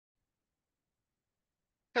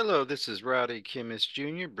Hello, this is Rowdy Chemist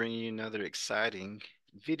Jr. bringing you another exciting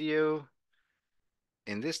video,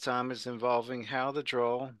 and this time it's involving how to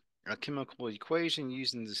draw a chemical equation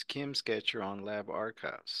using this Chem Sketcher on Lab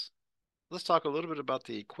Archives. Let's talk a little bit about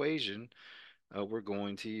the equation we're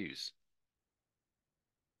going to use.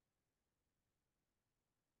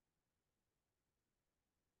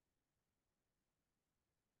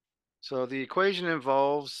 So the equation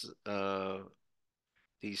involves the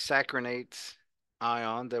sacchrinate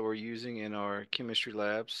ion that we're using in our chemistry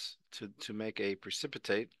labs to make a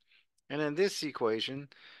precipitate. And in this equation,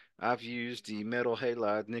 I've used the metal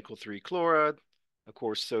halide nickel 3 chloride, of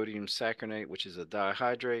course, sodium sacchrinate, which is a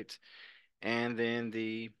dihydrate, and then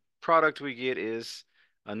the product we get is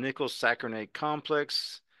a nickel sacchrinate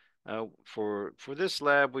complex. For this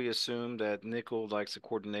lab, we assume that nickel likes a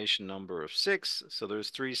coordination number of 6, so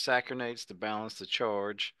there's 3 sacchrinates to balance the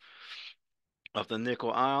charge of the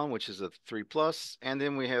nickel ion, which is a 3 plus, and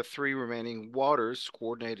then we have 3 remaining waters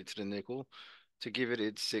coordinated to the nickel to give it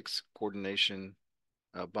its 6 coordination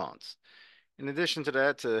bonds. In addition to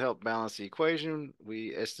that, to help balance the equation,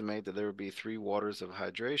 we estimate that there would be 3 waters of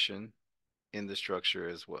hydration in the structure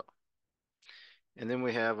as well. And then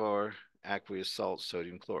we have our aqueous salt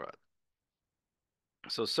sodium chloride.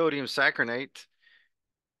 So sodium sacchrinate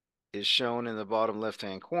is shown in the bottom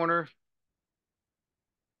left-hand corner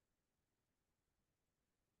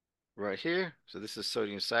right here. So this is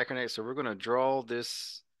sodium sacchrinate. So we're going to draw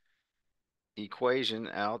this equation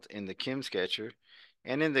out in the Chem Sketcher.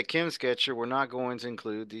 And in the Chem Sketcher, we're not going to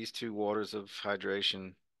include these 2 waters of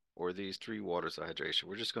hydration or these 3 waters of hydration.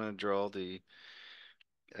 We're just going to draw the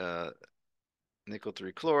uh, nickel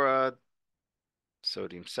 3 chloride,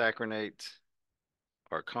 sodium sacchrinate,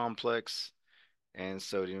 our complex, and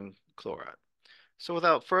sodium chloride. So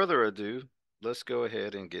without further ado, let's go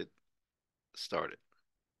ahead and get started.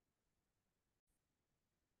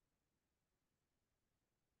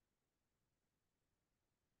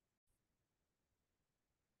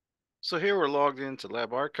 So here we're logged into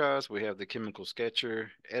Lab Archives. We have the Chemical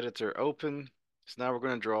Sketcher editor open. So now we're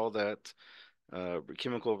going to draw that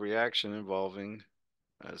chemical reaction involving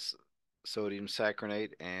uh, sodium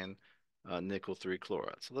sacchrinate and nickel 3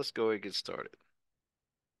 chloride. So let's go and get started.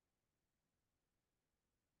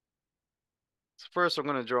 So first I'm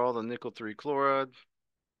going to draw the nickel 3 chloride.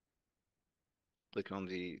 Click on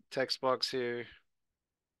the text box here.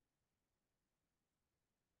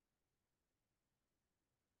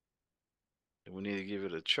 And we need to give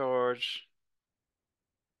it a charge.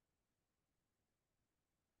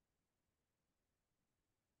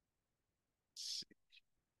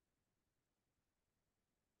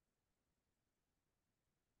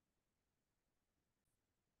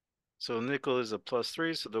 So nickel is a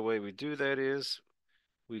 +3. So the way we do that is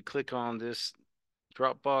we click on this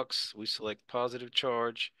drop box, we select positive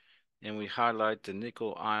charge, and we highlight the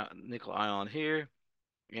nickel ion here,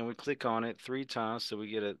 and we click on it 3 times so we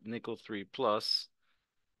get a nickel 3 plus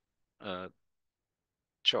uh,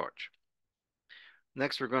 charge.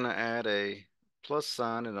 Next, we're going to add a plus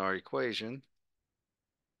sign in our equation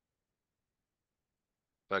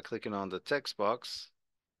by clicking on the text box,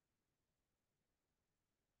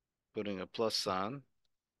 putting a plus sign,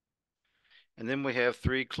 and then we have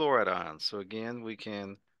 3 chloride ions. So again, we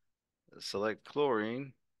can select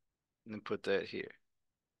chlorine and put that here.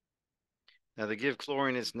 Now to give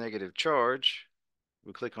chlorine its negative charge,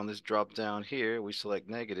 we click on this drop down here, we select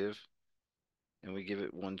negative, and we give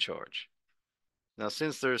it 1 charge. Now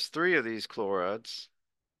since there's 3 of these chlorides,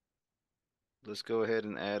 let's go ahead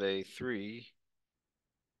and add a 3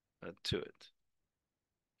 to it.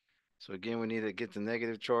 So again, we need to get the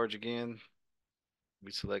negative charge again.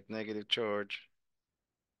 We select negative charge.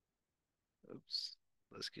 Oops.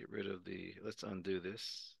 Let's get rid of let's undo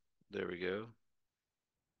this. There we go.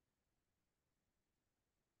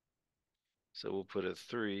 So we'll put a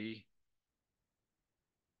 3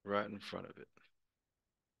 right in front of it.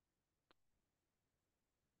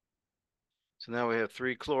 So now we have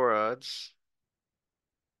 3 chlorides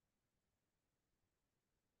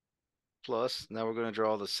plus, now we're going to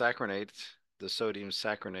draw the sacchrinate, the sodium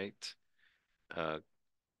sacchrinate uh,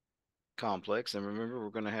 complex. And remember,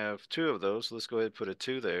 we're going to have 2 of those. So let's go ahead and put a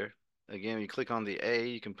 2 there. Again, you click on the A,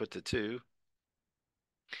 you can put the 2.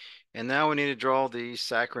 And now we need to draw the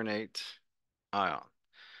sacchrinate ion.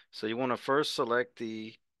 So you want to first select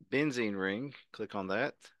the benzene ring. Click on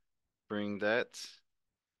that. Bring that.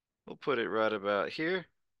 We'll put it right about here.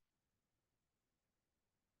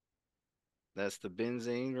 That's the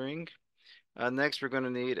benzene ring. Next, we're going to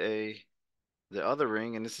need the other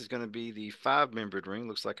ring, and this is going to be the 5-membered ring.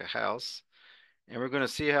 Looks like a house. And we're going to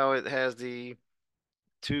see how it has the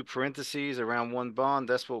two parentheses around one bond,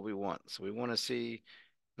 that's what we want. So we want to see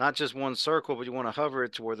not just one circle, but you want to hover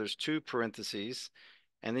it to where there's two parentheses,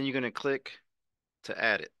 and then you're going to click to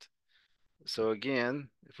add it. So again,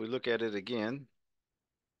 if we look at it again,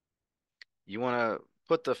 you want to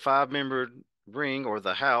put the five-membered ring or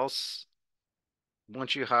the house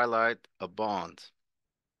once you highlight a bond.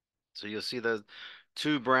 So you'll see the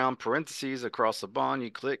two brown parentheses across the bond.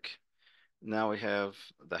 You click. Now we have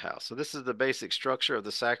the house. So this is the basic structure of the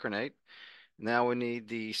saccharinate. Now we need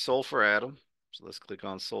the sulfur atom. So let's click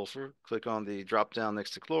on sulfur. Click on the drop down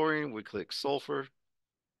next to chlorine. We click sulfur.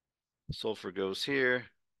 Sulfur goes here.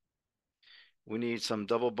 We need some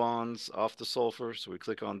double bonds off the sulfur. So we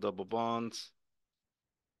click on double bonds.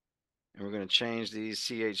 And we're going to change these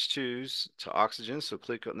CH2s to oxygen. So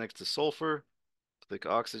click next to sulfur. Click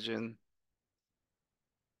oxygen.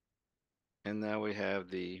 And now we have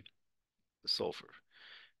the sulfur.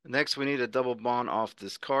 Next, we need a double bond off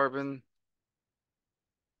this carbon.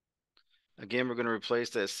 Again, we're going to replace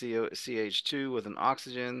that CH2 with an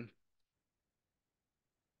oxygen.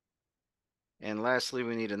 And lastly,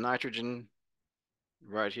 we need a nitrogen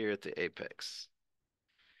right here at the apex.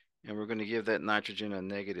 And we're going to give that nitrogen a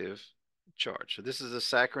negative charge. So this is a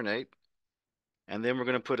saccharinate. And then we're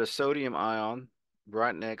going to put a sodium ion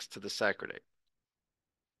right next to the saccharinate.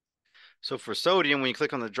 So for sodium, when you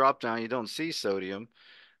click on the drop down, you don't see sodium.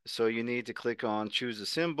 So you need to click on choose a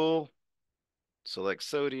symbol, select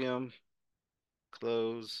sodium,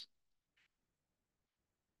 close,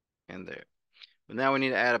 and there. But now we need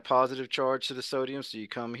to add a positive charge to the sodium. So you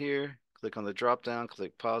come here, click on the drop down,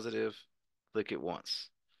 click positive, click it once.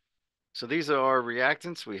 So these are our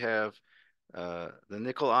reactants. We have the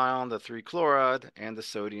nickel ion, the 3-chloride, and the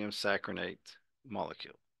sodium saccharinate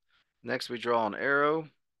molecule. Next, we draw an arrow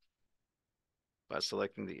by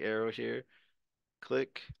selecting the arrow here.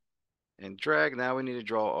 Click and drag. Now we need to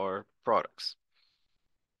draw our products.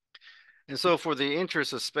 And so for the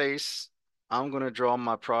interest of space, I'm going to draw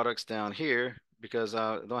my products down here because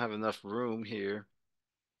I don't have enough room here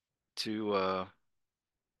to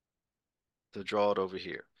draw it over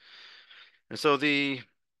here. And so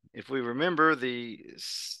if we remember, the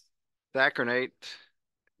saccharinate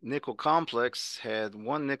nickel complex had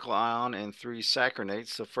one nickel ion and three sacchariнаtes.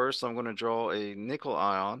 So first I'm going to draw a nickel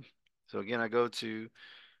ion. So again, I go to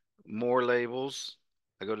more labels.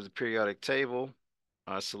 I go to the periodic table.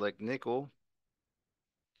 I select nickel,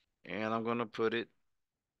 and I'm going to put it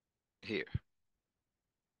here.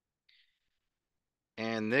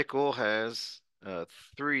 And nickel has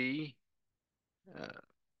three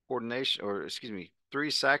three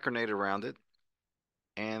saccharinate around it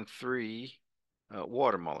and three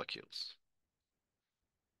water molecules.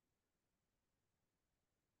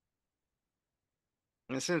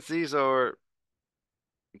 And since these are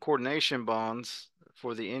coordination bonds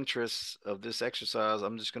for the interests of this exercise,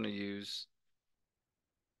 I'm just going to use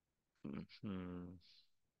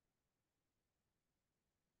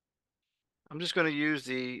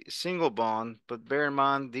the single bond, but bear in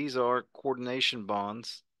mind these are coordination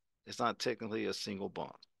bonds. It's not technically a single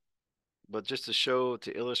bond. But just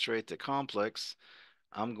to illustrate the complex,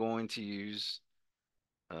 I'm going to use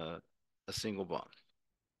a single bond.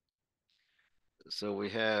 So we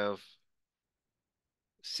have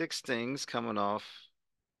 6 things coming off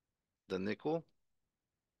the nickel.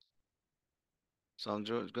 So I'm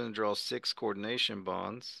going to draw 6 coordination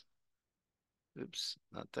bonds. Oops,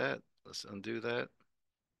 not that. Let's undo that.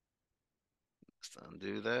 Let's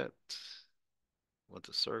undo that. Want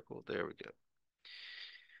the circle. There we go.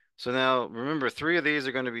 So now remember, 3 of these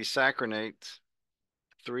are going to be saccharinate.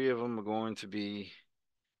 3 of them are going to be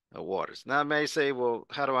waters. Now I may say, well,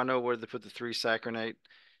 how do I know where to put the 3 saccharinate?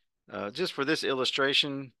 Just for this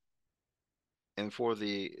illustration and for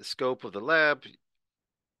the scope of the lab,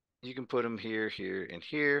 you can put them here, here, and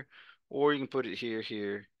here, or you can put it here,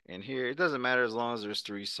 here, and here. It doesn't matter as long as there's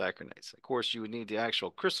 3 sacharinates. Of course, you would need the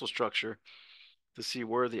actual crystal structure to see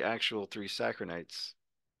where the actual 3 sacharinates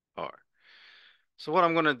are. So what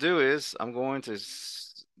I'm going to do is I'm going to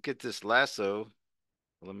get this lasso.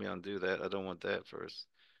 Let me undo that. I don't want that first.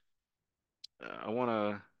 I want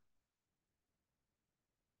to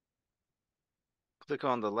click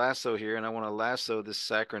on the lasso here, and I want to lasso this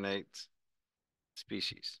saccharinate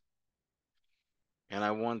species. And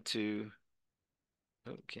I want to,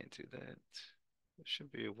 oh, can't do that. There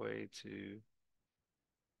should be a way to,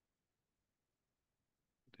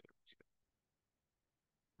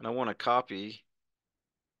 and I want to copy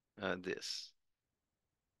this.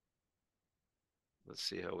 Let's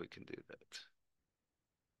see how we can do that.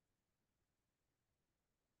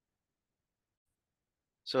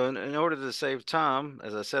 So in order to save time,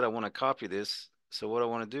 as I said, I want to copy this. So what I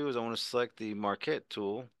want to do is I want to select the Marquette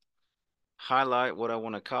tool, highlight what I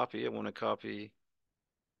want to copy. I want to copy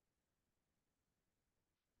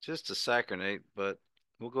just a saccharinate, but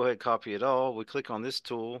we'll go ahead and copy it all. We click on this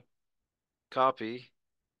tool, copy,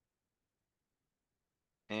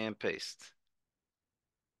 and paste.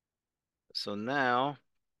 So now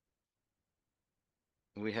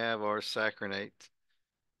we have our saccharinate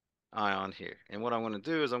ion here. And what I'm going to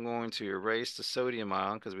do is I'm going to erase the sodium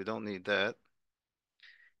ion because we don't need that.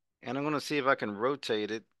 And I'm going to see if I can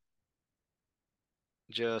rotate it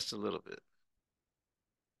just a little bit.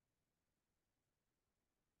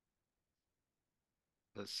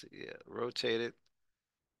 Let's see, yeah, rotate it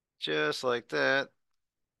just like that.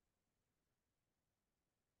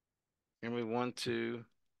 And we want to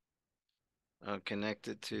connect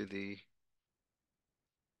it to the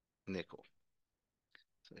nickel.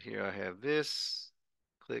 So here I have this,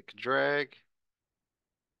 click drag,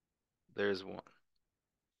 there's one.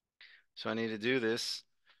 So I need to do this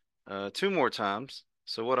 2 more times.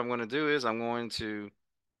 So what I'm going to do is I'm going to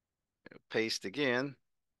paste again.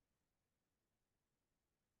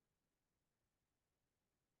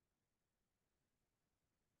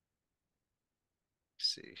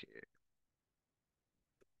 Let's see here.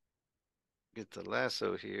 Get the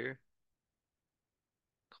lasso here.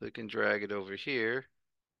 Click and drag it over here.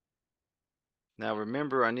 Now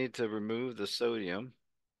remember, I need to remove the sodium.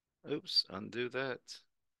 Oops, undo that.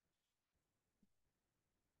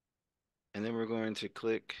 And then we're going to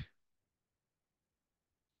click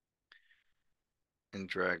and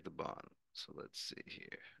drag the bond. So let's see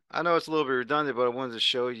here. I know it's a little bit redundant, but I wanted to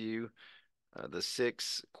show you the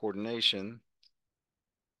 6 coordination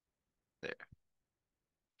there.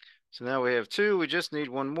 So now we have 2. We just need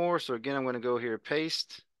one more. So again, I'm going to go here,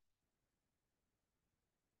 paste,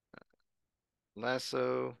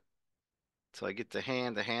 lasso. So I get the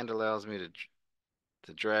hand. The hand allows me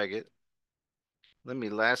to drag it. Let me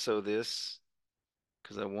lasso this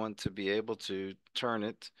because I want to be able to turn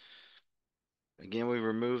it. Again, we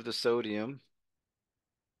remove the sodium.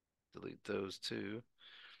 Delete those 2.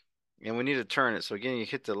 And we need to turn it. So again, you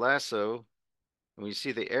hit the lasso. And when you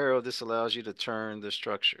see the arrow, this allows you to turn the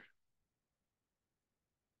structure.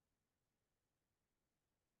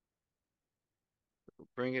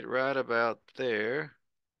 Bring it right about there.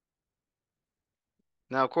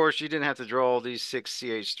 Now, of course, you didn't have to draw all these 6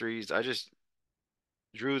 CH3s. I just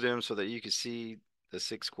drew them so that you could see the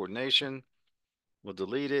 6 coordination. We'll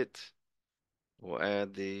delete it. We'll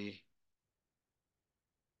add the...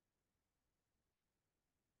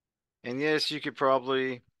 And yes, you could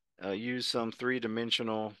probably use some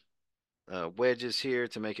 3-dimensional wedges here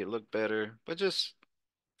to make it look better. But just,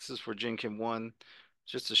 this is for Gen Chem 1,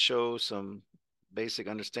 just to show some basic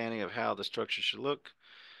understanding of how the structure should look.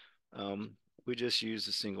 We just use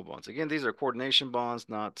the single bonds. Again, these are coordination bonds,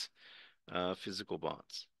 not physical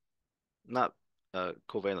bonds. Not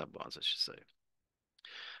covalent bonds, I should say.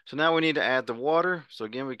 So now we need to add the water. So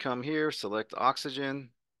again, we come here, select oxygen.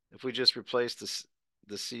 If we just replace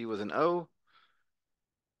the C with an O,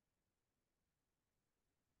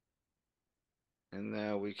 and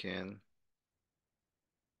now we can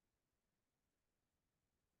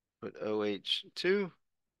put OH2.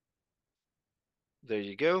 There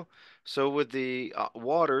you go. So with the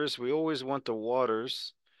waters, we always want the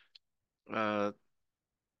waters, uh,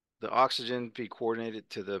 the oxygen be coordinated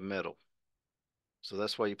to the metal. So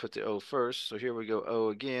that's why you put the O first. So here we go, O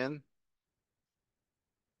again.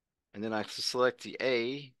 And then I select the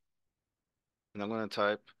A, and I'm going to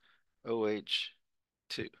type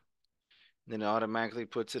OH2. Then it automatically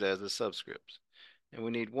puts it as a subscript. And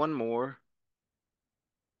we need one more.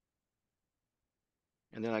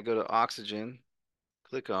 And then I go to oxygen,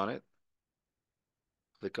 click on it,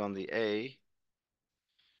 click on the A,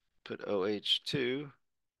 put OH2,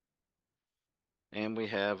 and we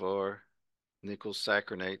have our nickel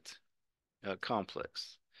saccharinate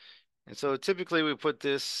complex. And so typically we put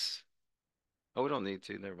this, oh, we don't need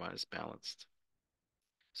to, never mind, it's balanced.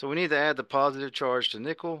 So we need to add the positive charge to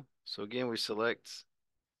nickel. So again, we select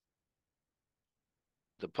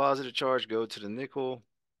the positive charge, go to the nickel,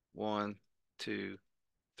 1, 2,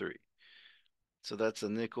 3. So that's a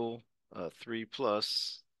nickel 3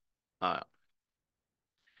 plus ion.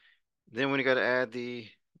 Then when you got to add the,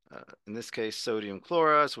 in this case, sodium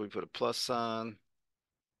chloride, so we put a plus sign.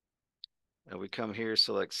 And we come here,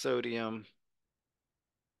 select sodium.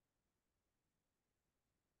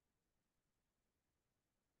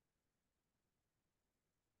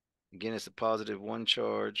 Again, it's a +1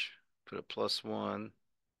 charge, put a +1.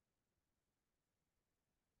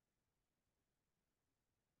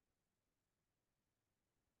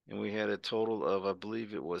 And we had a total of, I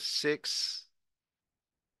believe it was 6.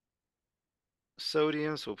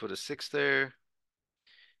 sodium, so we'll put a 6 there.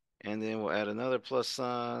 And then we'll add another plus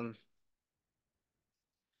sign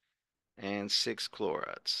and 6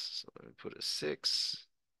 chlorides. So let me put a 6.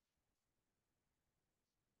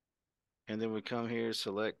 And then we come here,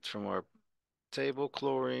 select from our table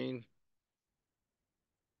chlorine,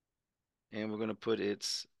 and we're going to put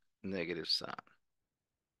its negative sign.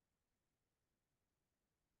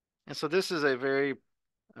 And so this is a very,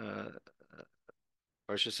 or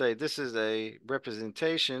I should say, this is a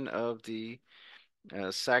representation of the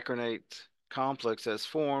saccharinate complex that's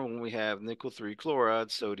formed when we have nickel 3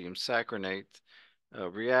 chloride, sodium saccharinate,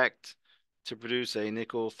 react to produce a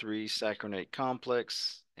nickel 3 saccharinate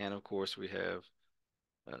complex. And of course, we have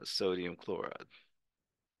sodium chloride.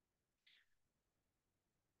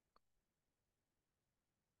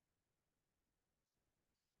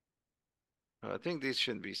 I think these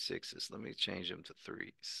shouldn't be 6s. Let me change them to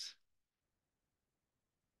 3s.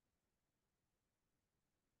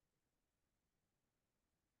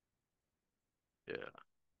 Yeah.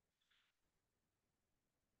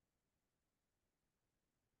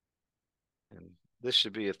 And this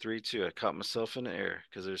should be a 3 too. I caught myself in the error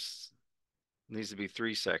because there's needs to be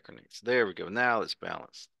 3 saccharides. There we go. Now it's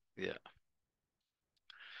balanced. Yeah.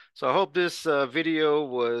 So I hope this video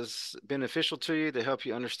was beneficial to you to help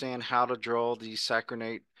you understand how to draw the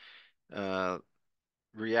saccharinate uh,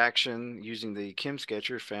 reaction using the Chem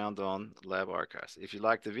Sketcher found on Lab Archives. If you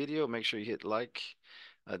liked the video, make sure you hit like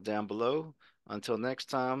down below. Until next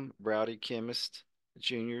time, Rowdy Chemist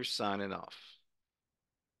Jr. signing off.